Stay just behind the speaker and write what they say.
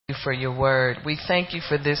For your word. We thank you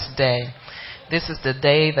for this day. This is the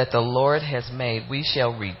day that the Lord has made. We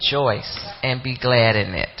shall rejoice and be glad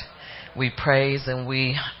in it. We praise and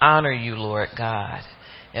we honor you, Lord God,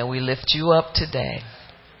 and we lift you up today.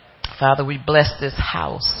 Father, we bless this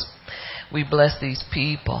house. We bless these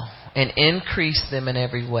people and increase them in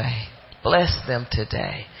every way. Bless them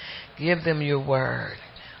today. Give them your word.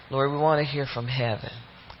 Lord, we want to hear from heaven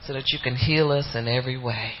so that you can heal us in every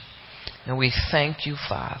way. And we thank you,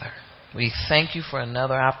 Father. We thank you for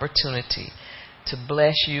another opportunity to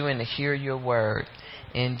bless you and to hear your word.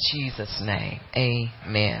 In Jesus' name,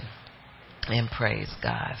 amen. And praise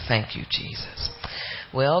God. Thank you, Jesus.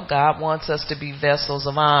 Well, God wants us to be vessels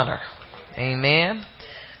of honor. Amen.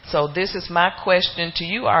 So this is my question to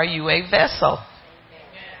you. Are you a vessel?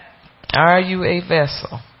 Are you a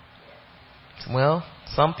vessel? Well,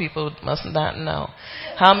 some people must not know.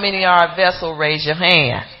 How many are a vessel? Raise your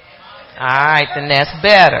hand. All right, then that's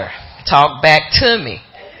better. Talk back to me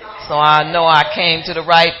so I know I came to the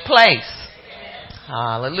right place.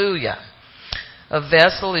 Hallelujah. A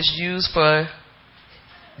vessel is used for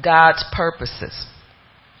God's purposes.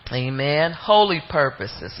 Amen. Holy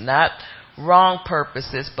purposes, not wrong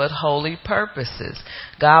purposes, but holy purposes.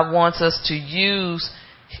 God wants us to use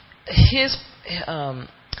His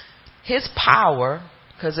power,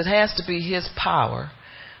 because it has to be His power.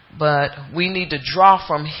 But we need to draw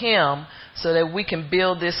from Him so that we can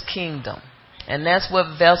build this kingdom. And that's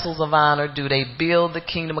what vessels of honor do. They build the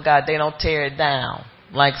kingdom of God. They don't tear it down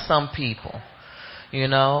like some people.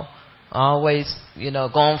 Always,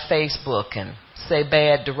 go on Facebook and say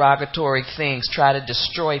bad, derogatory things. Try to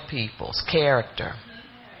destroy people's character.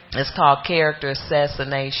 It's called character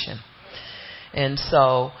assassination. And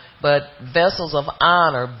so, but vessels of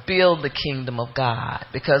honor build the kingdom of God,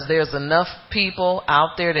 because there's enough people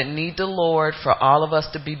out there that need the Lord for all of us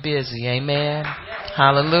to be busy. Amen.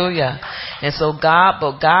 Hallelujah. And so God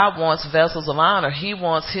wants vessels of honor. He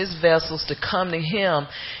wants His vessels to come to Him.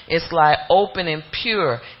 It's like open and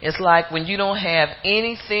pure. It's like when you don't have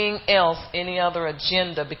anything else, any other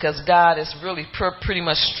agenda, because God has really pretty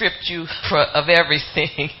much stripped you of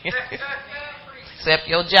everything except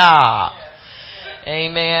your job.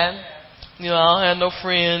 Amen. I don't have no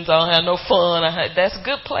friends. I don't have no fun. That's a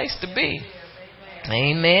good place to be.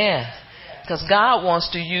 Amen. Because God wants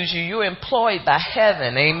to use you. You're employed by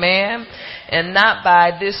heaven. Amen. And not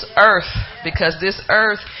by this earth. Because this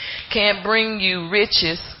earth can't bring you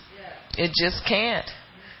riches. It just can't.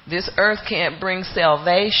 This earth can't bring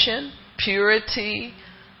salvation, purity.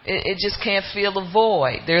 It just can't fill the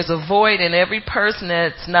void. There's a void in every person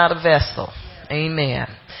that's not a vessel. Amen.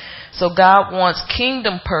 So God wants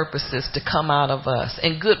kingdom purposes to come out of us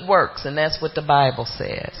and good works, and that's what the Bible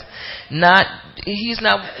says. He's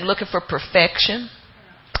not looking for perfection,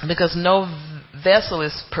 because no vessel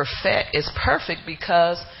is perfect,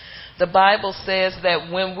 because the Bible says that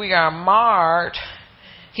when we are marred,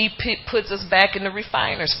 He puts us back in the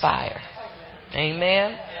refiner's fire.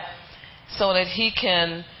 Amen. So that He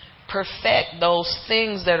can perfect those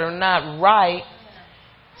things that are not right,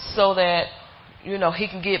 so that He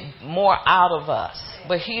can get more out of us.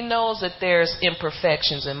 But He knows that there's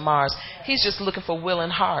imperfections in Mars. He's just looking for willing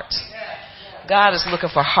hearts. God is looking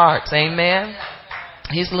for hearts. Amen.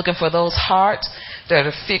 He's looking for those hearts that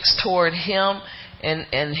are fixed toward Him.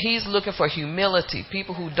 And He's looking for humility.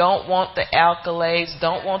 People who don't want the accolades,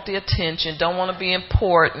 don't want the attention, don't want to be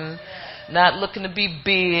important, not looking to be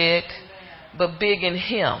big, but big in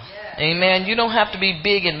Him. Amen. You don't have to be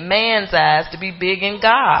big in man's eyes to be big in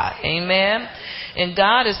God. Amen. And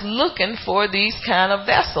God is looking for these kind of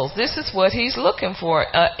vessels. This is what He's looking for.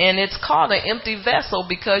 And it's called an empty vessel,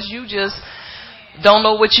 because you just don't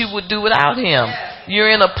know what you would do without Him. You're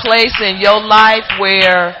in a place in your life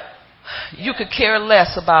where you could care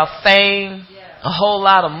less about fame, a whole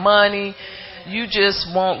lot of money. You just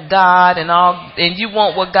want God and you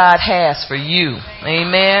want what God has for you.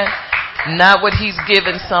 Amen. Not what He's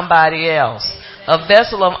given somebody else. A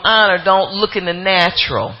vessel of honor don't look in the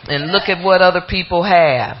natural and look at what other people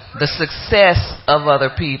have, the success of other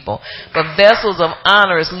people. But vessels of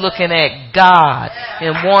honor is looking at God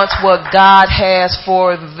and wants what God has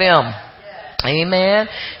for them. Amen.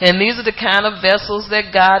 And these are the kind of vessels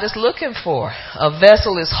that God is looking for. A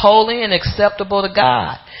vessel is holy and acceptable to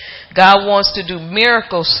God. God wants to do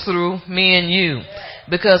miracles through me and you,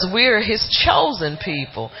 because we're His chosen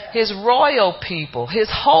people, His royal people, His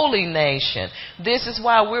holy nation. This is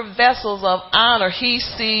why we're vessels of honor. He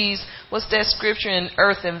sees, what's that scripture in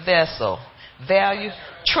earthen vessel? Value?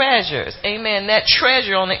 Treasures. Amen. That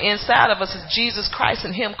treasure on the inside of us is Jesus Christ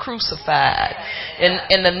and Him crucified.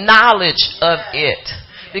 And the knowledge of it.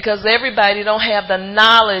 Because everybody don't have the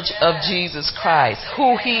knowledge of Jesus Christ,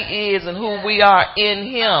 who he is and who we are in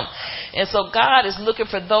him. And so God is looking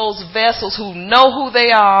for those vessels who know who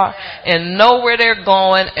they are and know where they're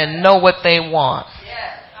going and know what they want.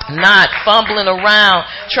 Not fumbling around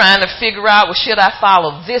trying to figure out, well, should I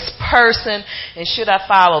follow this person and should I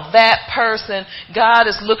follow that person? God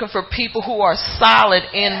is looking for people who are solid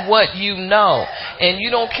in what you know. And you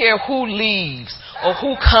don't care who leaves or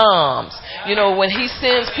who comes. You know, when he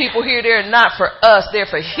sends people here, they're not for us, they're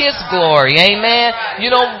for his glory. Amen.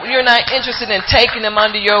 You're not interested in taking them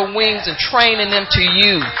under your wings and training them to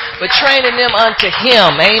you, but training them unto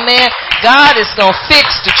him. Amen. God is going to fix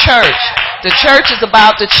the church. The church is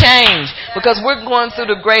about to change because we're going through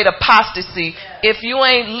the great apostasy. If you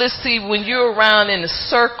ain't listen, when you're around in the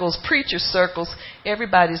circles, preacher circles,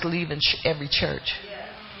 everybody's leaving every church.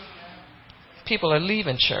 People are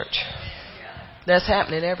leaving church. That's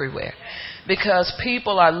happening everywhere because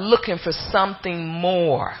people are looking for something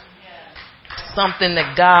more, something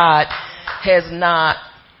that God has not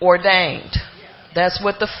ordained. That's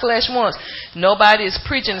what the flesh wants. Nobody is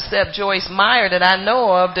preaching except Joyce Meyer that I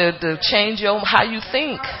know of to change how you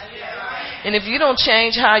think. And if you don't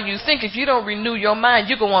change how you think, if you don't renew your mind,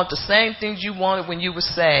 you're going to want the same things you wanted when you were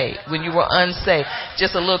saved, when you were unsaved,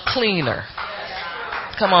 just a little cleaner.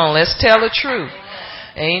 Come on, let's tell the truth.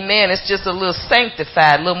 Amen. It's just a little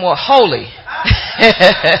sanctified, a little more holy.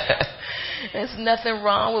 There's nothing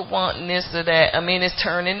wrong with wanting this or that. I mean, it's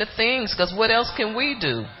turned into things because what else can we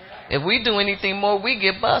do? If we do anything more, we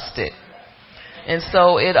get busted. And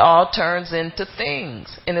so it all turns into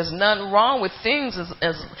things. And there's nothing wrong with things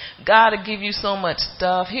as God will give you so much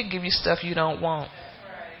stuff. He'll give you stuff you don't want.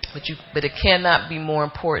 But it cannot be more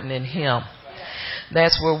important than him.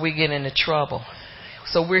 That's where we get into trouble.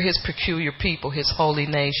 So we're his peculiar people, his holy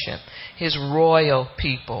nation, his royal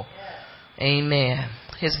people. Amen.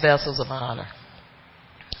 His vessels of honor.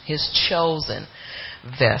 His chosen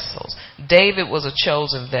vessels. David was a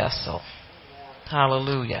chosen vessel.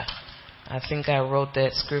 Hallelujah. I think I wrote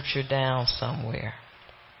that scripture down somewhere.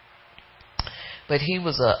 But he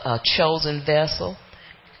was a chosen vessel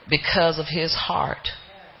because of his heart.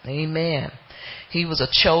 Amen. He was a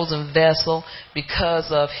chosen vessel because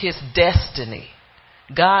of his destiny.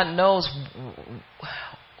 God knows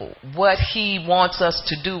what he wants us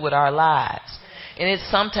to do with our lives. And it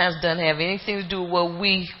sometimes doesn't have anything to do with what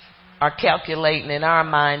we are calculating in our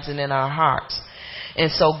minds and in our hearts.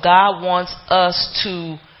 And so God wants us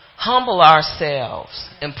to humble ourselves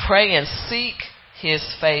and pray and seek his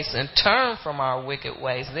face and turn from our wicked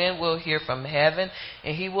ways. Then we'll hear from heaven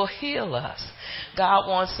and he will heal us. God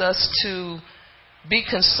wants us to be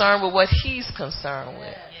concerned with what he's concerned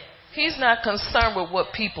with. He's not concerned with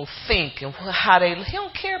what people think and he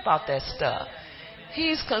don't care about that stuff.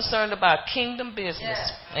 He's concerned about kingdom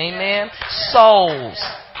business. Amen. Souls.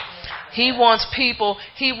 He wants people,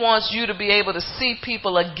 he wants you to be able to see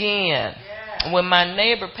people again. When my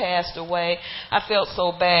neighbor passed away, I felt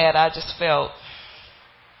so bad. I just felt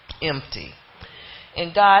empty.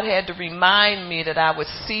 And God had to remind me that I would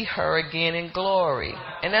see her again in glory.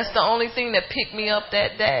 And that's the only thing that picked me up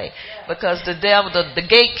that day. Because the devil, the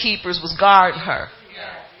gatekeepers was guarding her.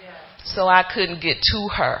 So I couldn't get to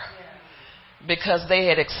her. Because they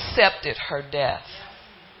had accepted her death.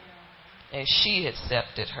 And she had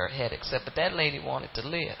accepted. But that lady wanted to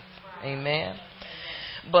live. Amen.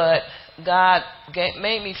 But God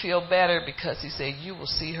made me feel better because he said, you will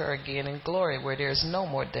see her again in glory where there is no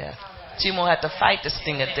more death. She won't have to fight the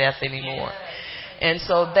sting of death anymore. And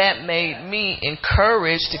so that made me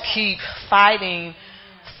encouraged to keep fighting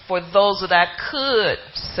for those that I could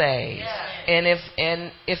save. And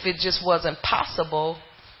if it just wasn't possible,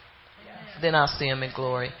 then I'll see him in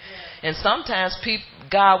glory. And sometimes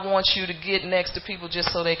God wants you to get next to people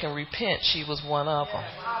just so they can repent. She was one of them.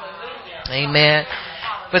 Amen.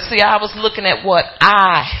 But see, I was looking at what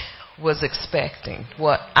I was expecting,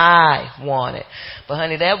 what I wanted. But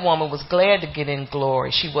honey, that woman was glad to get in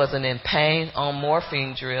glory. She wasn't in pain, on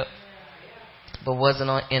morphine drip, but wasn't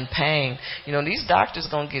in pain. You know, these doctors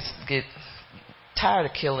going to get tired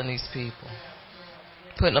of killing these people,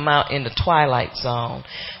 putting them out in the twilight zone,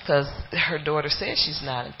 because her daughter said she's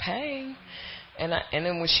not in pain. And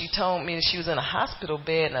then when she told me that she was in a hospital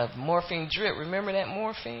bed and a morphine drip, remember that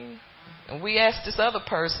morphine? And we asked this other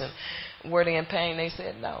person, were they in pain? They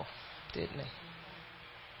said no, didn't they?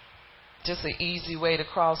 Just an easy way to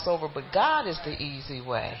cross over. But God is the easy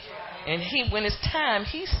way. And when it's time,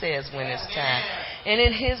 he says when it's time. And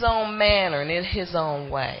in his own manner and in his own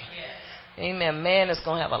way. Amen. Man is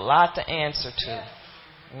going to have a lot to answer to.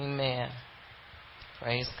 Amen.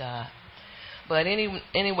 Praise God. But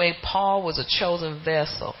anyway, Paul was a chosen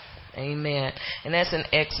vessel. Amen. And that's in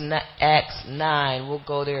Acts 9. We'll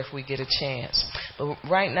go there if we get a chance. But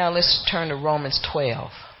right now, let's turn to Romans 12.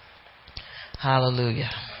 Hallelujah.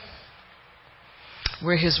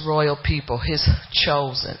 We're his royal people, his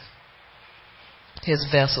chosen, his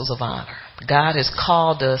vessels of honor. God has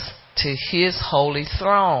called us to his holy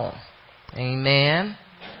throne. Amen.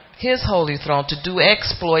 His holy throne, to do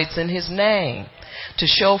exploits in his name, to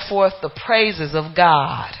show forth the praises of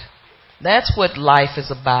God. That's what life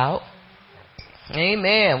is about.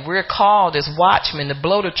 Amen. We're called as watchmen to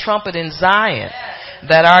blow the trumpet in Zion,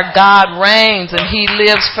 that our God reigns and he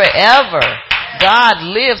lives forever. God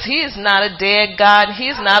lives. He is not a dead God. He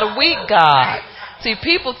is not a weak God. See,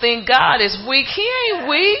 people think God is weak. He ain't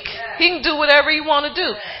weak. He can do whatever he want to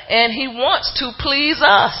do. And he wants to please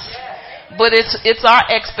us. But it's our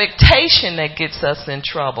expectation that gets us in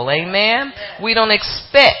trouble. Amen? We don't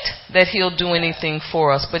expect that he'll do anything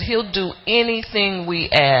for us, but he'll do anything we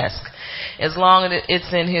ask as long as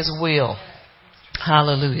it's in his will.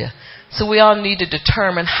 Hallelujah. So we all need to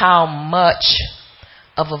determine how much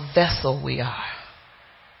of a vessel we are.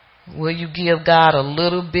 Will you give God a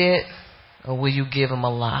little bit, or will you give him a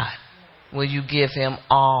lot? Will you give him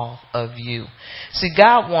all of you? See,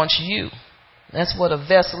 God wants you. That's what a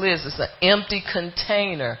vessel is. It's an empty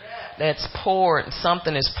container that's poured.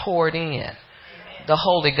 Something is poured in. The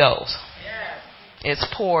Holy Ghost. It's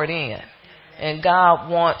poured in. And God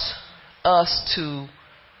wants us to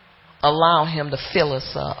allow him to fill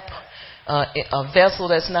us up. A vessel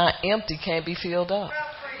that's not empty can't be filled up.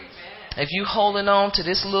 If you holding on to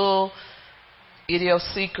this little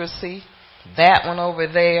idiosyncrasy, that one over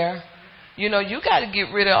there, you know, you got to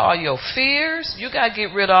get rid of all your fears. You got to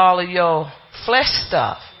get rid of all of your flesh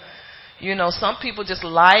stuff. You know, some people just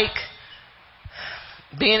like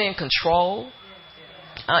being in control.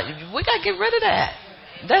 We got to get rid of that.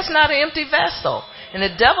 That's not an empty vessel. And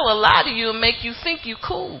the devil will lie to you and make you think you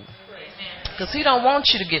cool. Because he don't want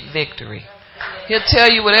you to get victory. He'll tell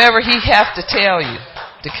you whatever he has to tell you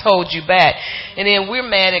to hold you back. And then we're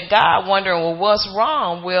mad at God, wondering, well, what's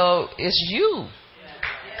wrong? Well, it's you.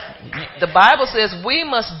 The Bible says we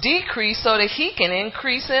must decrease so that he can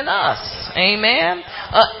increase in us. Amen.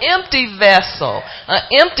 An empty vessel. An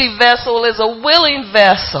empty vessel is a willing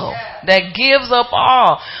vessel that gives up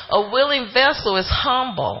all. A willing vessel is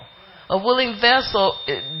humble. A willing vessel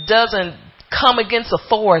doesn't come against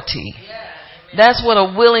authority. That's what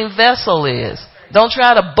a willing vessel is. Don't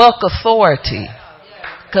try to buck authority.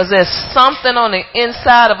 Because there's something on the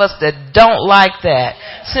inside of us that don't like that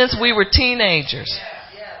since we were teenagers.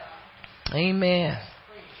 Amen.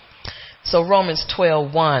 So Romans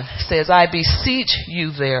 12:1 says, I beseech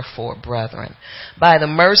you therefore, brethren, by the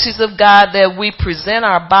mercies of God, that we present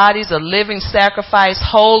our bodies a living sacrifice,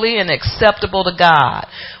 holy and acceptable to God,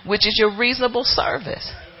 which is your reasonable service.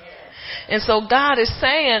 And so God is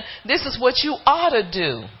saying, this is what you ought to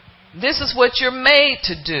do. This is what you're made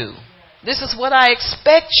to do. This is what I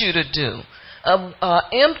expect you to do. An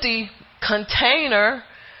empty container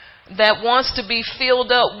that wants to be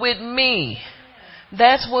filled up with me.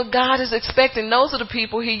 That's what God is expecting. Those are the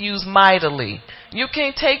people he used mightily. You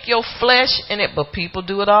can't take your flesh in it, but people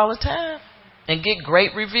do it all the time and get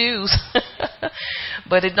great reviews.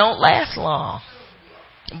 But it don't last long.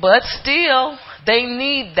 But still, they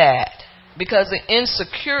need that because of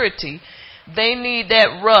insecurity. They need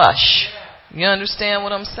that rush. You understand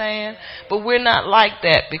what I'm saying? But we're not like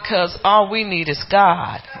that because all we need is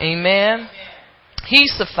God. Amen. He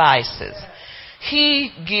suffices.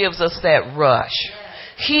 He gives us that rush.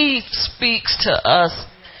 He speaks to us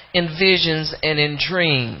in visions and in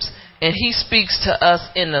dreams. And he speaks to us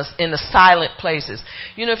in the silent places.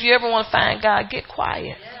 You know, if you ever want to find God, get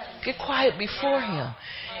quiet. Get quiet before him.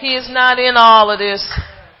 He is not in all of this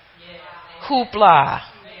hoopla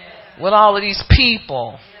with all of these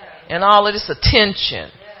people and all of this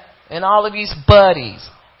attention and all of these buddies.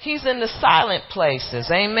 He's in the silent places.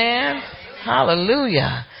 Amen.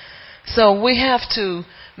 Hallelujah. So we have to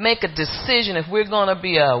make a decision if we're going to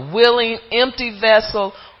be a willing, empty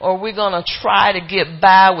vessel, or we're going to try to get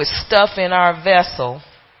by with stuff in our vessel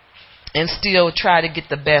and still try to get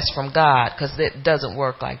the best from God, because it doesn't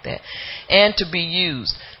work like that. And to be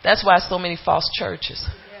used. That's why so many false churches.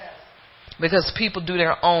 Because people do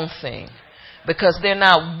their own thing. Because they're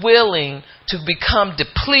not willing to become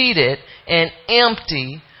depleted and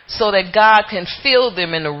empty so that God can fill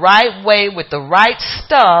them in the right way with the right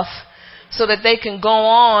stuff so that they can go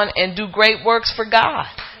on and do great works for God.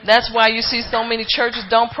 That's why you see so many churches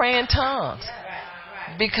don't pray in tongues.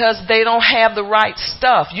 Because they don't have the right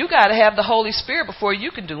stuff. You got to have the Holy Spirit before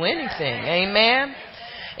you can do anything. Amen.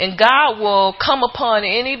 And God will come upon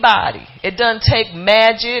anybody. It doesn't take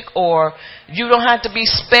magic, or you don't have to be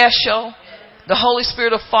special. The Holy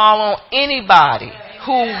Spirit will fall on anybody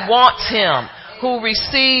who wants Him, who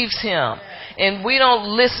receives Him. And we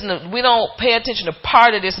don't we don't pay attention to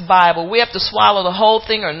part of this Bible. We have to swallow the whole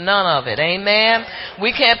thing or none of it. Amen.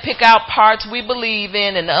 We can't pick out parts we believe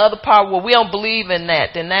in and the other part, well, we don't believe in that.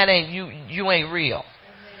 Then that ain't you ain't real.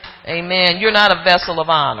 Amen. You're not a vessel of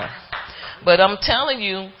honor. But I'm telling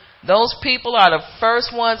you, those people are the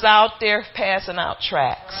first ones out there passing out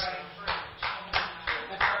tracts.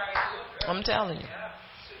 I'm telling you.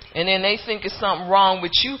 And then they think it's something wrong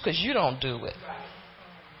with you because you don't do it.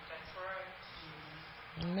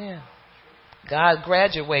 Amen. God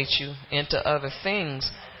graduates you into other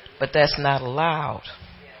things, but that's not allowed.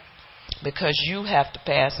 Because you have to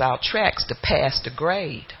pass out tracts to pass the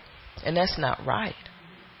grade. And that's not right.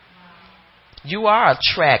 You are a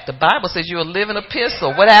tract. The Bible says you're a living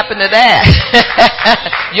epistle. What happened to that?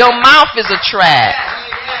 Your mouth is a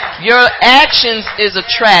tract. Your actions is a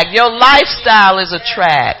tract. Your lifestyle is a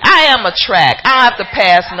tract. I am a tract. I don't have to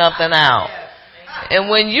pass nothing out.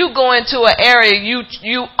 And when you go into an area,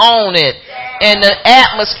 you own it. And the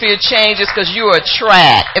atmosphere changes because you're a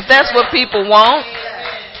tract. If that's what people want.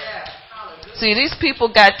 See, these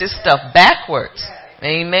people got this stuff backwards.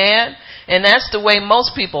 Amen. And that's the way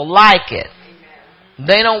most people like it.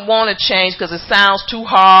 They don't want to change because it sounds too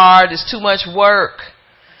hard. It's too much work.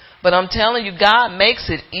 But I'm telling you, God makes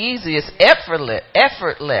it easy. It's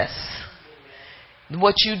effortless.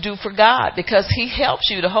 What you do for God, because He helps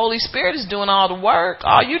you. The Holy Spirit is doing all the work.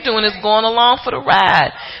 All you're doing is going along for the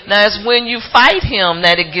ride. Now it's when you fight Him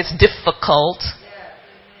that it gets difficult.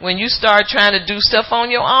 When you start trying to do stuff on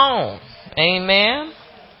your own. Amen.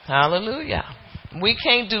 Hallelujah. We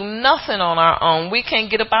can't do nothing on our own. We can't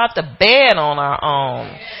get up out the bed on our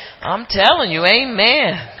own. I'm telling you,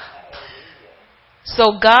 amen.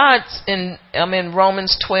 So God's in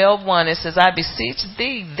Romans 12:1, it says, I beseech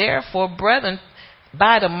thee, therefore, brethren,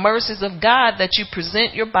 by the mercies of God, that you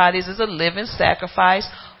present your bodies as a living sacrifice,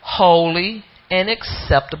 holy and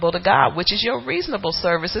acceptable to God, which is your reasonable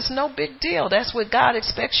service. It's no big deal. That's what God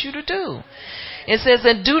expects you to do. It says,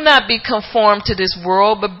 and do not be conformed to this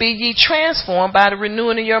world, but be ye transformed by the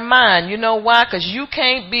renewing of your mind. You know why? Because you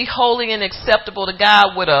can't be holy and acceptable to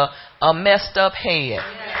God with a messed up head.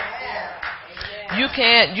 You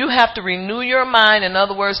can't. You have to renew your mind. In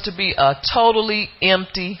other words, to be a totally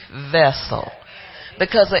empty vessel.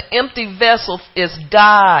 Because an empty vessel is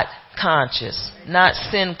God conscious, not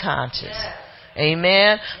sin conscious.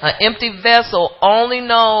 Amen. An empty vessel only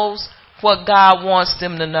knows what God wants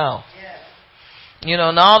them to know. You know,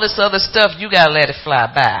 and all this other stuff, you got to let it fly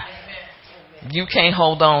by. You can't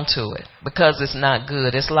hold on to it because it's not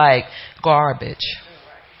good. It's like garbage.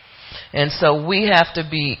 And so we have to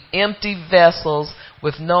be empty vessels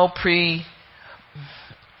with no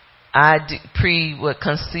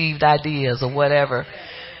conceived ideas or whatever.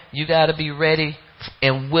 You got to be ready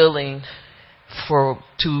and willing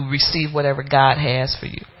to receive whatever God has for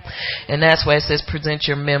you. And that's why it says present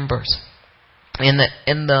your members. In the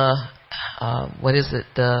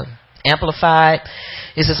the Amplified,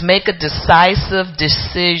 it says make a decisive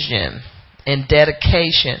decision and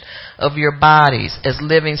dedication of your bodies as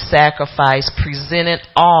living sacrifice, presenting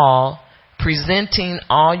all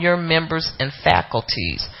your members and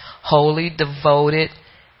faculties holy, devoted,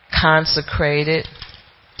 consecrated,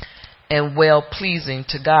 and well-pleasing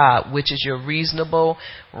to God, which is your reasonable,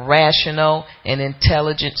 rational, and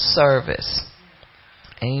intelligent service.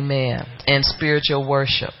 Amen. And spiritual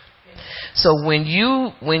worship. So when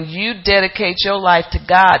you dedicate your life to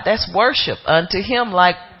God, that's worship unto Him,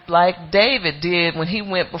 like David did when he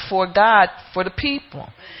went before God for the people.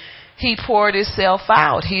 He poured himself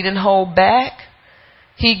out. He didn't hold back.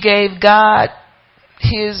 He gave God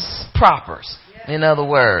His propers, in other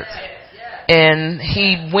words. And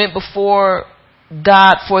he went before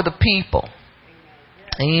God for the people.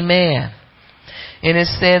 Amen. And it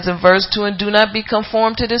says in verse 2, and do not be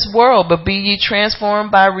conformed to this world, but be ye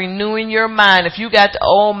transformed by renewing your mind. If you got the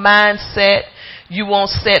old mindset, you won't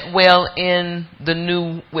set well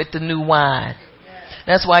with the new wine.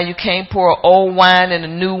 That's why you can't pour old wine in the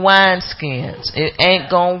new wine skins. It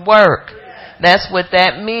ain't gonna work. That's what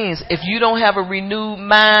that means. If you don't have a renewed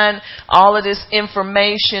mind, all of this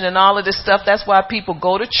information and all of this stuff, that's why people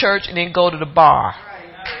go to church and then go to the bar.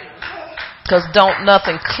 Because don't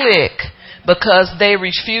nothing click. Because they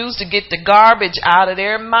refuse to get the garbage out of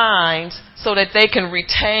their minds so that they can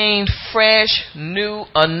retain fresh, new,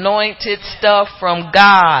 anointed stuff from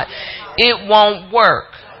God. It won't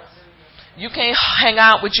work. You can't hang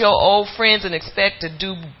out with your old friends and expect to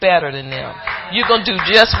do better than them. You're going to do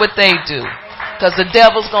just what they do. Because the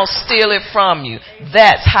devil's going to steal it from you.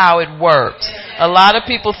 That's how it works. A lot of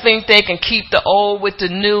people think they can keep the old with the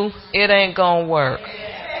new. It ain't going to work.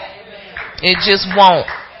 It just won't.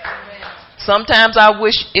 Sometimes I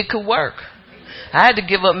wish it could work. I had to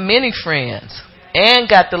give up many friends and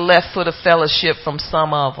got the left foot of fellowship from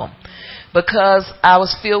some of them because I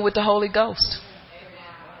was filled with the Holy Ghost.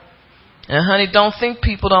 And honey, don't think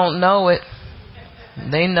people don't know it.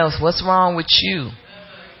 They know what's wrong with you.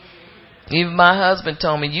 Even my husband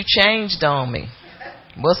told me, you changed on me.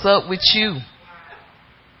 What's up with you?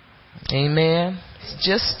 Amen.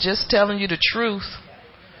 Just telling you the truth.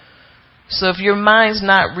 So if your mind's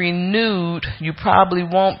not renewed, you probably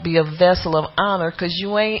won't be a vessel of honor because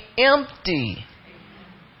you ain't empty.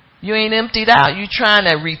 You ain't emptied out. You're trying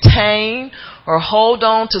to retain or hold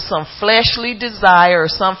on to some fleshly desire or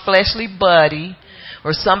some fleshly buddy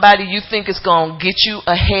or somebody you think is going to get you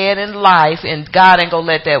ahead in life, and God ain't going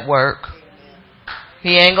to let that work.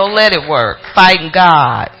 He ain't going to let it work. Fighting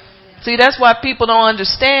God. See, that's why people don't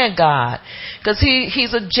understand God, because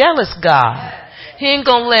he's a jealous God. He ain't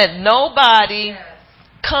going to let nobody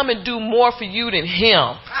come and do more for you than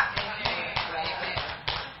him.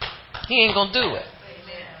 He ain't going to do it.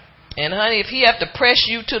 And honey, if he have to press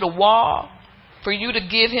you to the wall for you to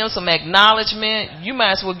give him some acknowledgement, you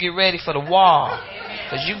might as well get ready for the wall,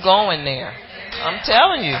 because you going there. I'm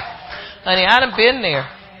telling you. Honey, I done been there.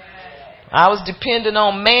 I was dependent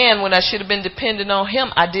on man when I should have been dependent on him.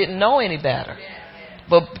 I didn't know any better.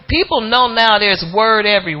 But people know now there's word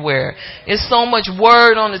everywhere. It's so much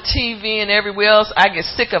word on the TV and everywhere else. I get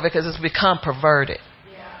sick of it because it's become perverted.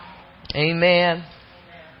 Amen.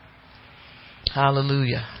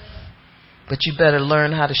 Hallelujah. But you better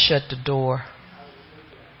learn how to shut the door.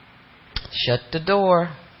 Shut the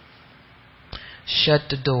door. Shut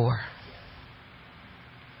the door.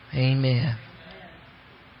 Amen.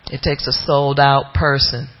 It takes a sold out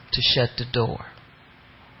person to shut the door.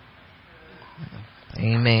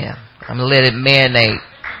 Amen. I'm going to let it marinate.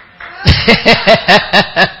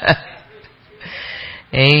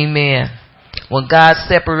 Amen. When God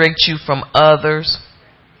separates you from others,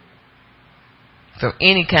 from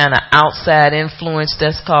any kind of outside influence,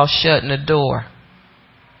 that's called shutting the door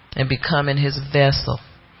and becoming his vessel.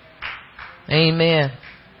 Amen.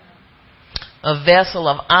 A vessel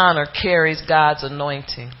of honor carries God's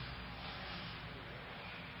anointing.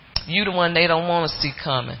 You the one they don't want to see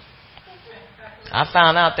coming. I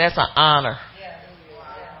found out that's an honor.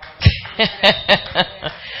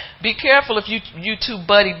 Be careful if you too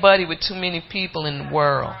buddy with too many people in the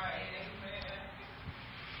world.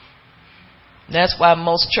 That's why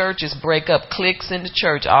most churches break up. Cliques in the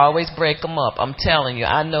church always break them up. I'm telling you,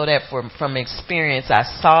 I know that from experience. I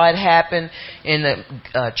saw it happen in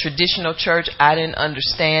the traditional church. I didn't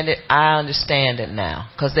understand it. I understand it now,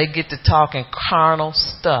 because they get to talking carnal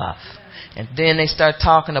stuff. And then they start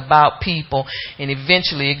talking about people, and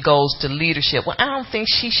eventually it goes to leadership. Well, I don't think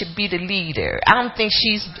she should be the leader. I don't think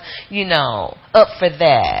she's, up for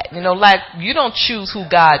that. Like you don't choose who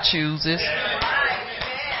God chooses.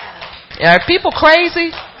 Are people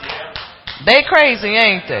crazy? They crazy,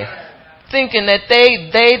 ain't they? Thinking that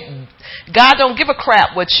God don't give a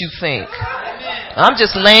crap what you think. I'm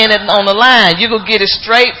just laying it on the line. You go get it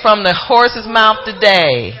straight from the horse's mouth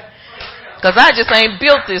today. Because I just ain't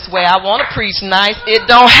built this way. I want to preach nice. It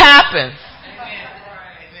don't happen.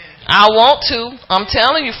 I want to. I'm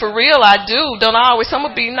telling you, for real, I do. Don't always. I'm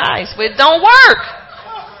going to be nice. But it don't work.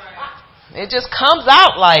 It just comes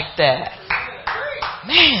out like that.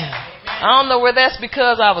 Man. I don't know where that's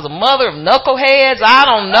because I was a mother of knuckleheads. I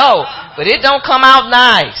don't know. But it don't come out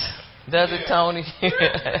nice. Does it, Tony?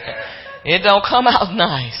 It don't come out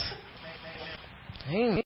nice. Amen.